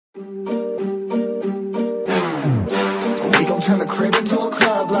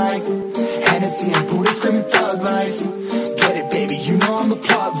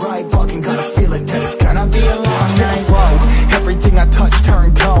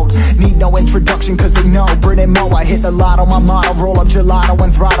competition cause they know Brit and Mo, I hit the lotto, my motto. Roll up gelato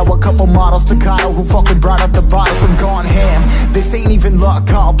and throttle a couple models staccato who fucking brought up the bottles. I'm gone ham, this ain't even luck,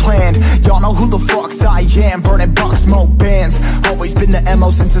 all planned. Y'all know who the fucks I am. Burning bucks, smoke bands. Always been the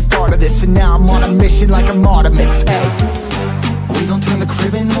MO since the start of this. And now I'm on a mission like I'm Artemis. Hey, we gon' turn the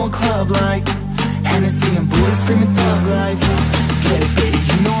crib into a club like Hennessy and Buddha screaming thug life. Get it, baby,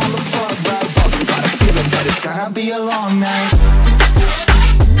 you know I'm the plug, right? But you got a feeling that it's gonna be a long night.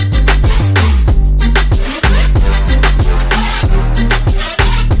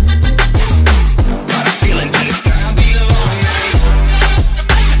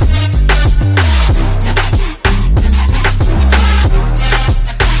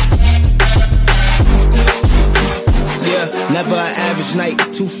 Never an average night,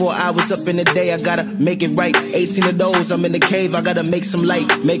 2-4 hours up in the day, I gotta make it right. 18 of those, I'm in the cave, I gotta make some light,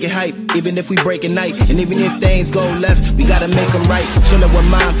 make it hype, even if we break at night. And even if things go left, we gotta make them right. Chillin' with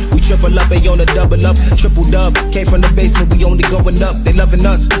mom, we triple up, they on a double up, triple dub. Came from the basement, we only going up, they loving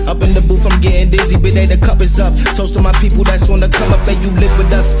us. Up in the booth, I'm getting dizzy, but they the cup is up. Toast to my people that's on the come up, and you live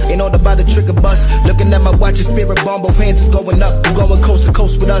with us. Ain't all about the trigger bus. Looking at my watch, your spirit bomb, both hands is going up. You going coast to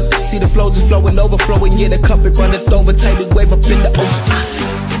coast with us. See the flows is flowing, overflowing, yeah, the cup it runneth over, tidal wave up in the ocean.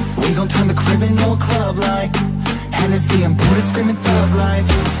 We gon' turn the crib into a club like Hennessy and Buddha screaming thug life.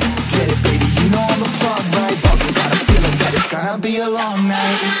 Get it, baby, you know I'm the plug, right? But you got a feeling that it's gonna be a long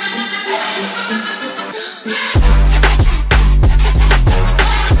night.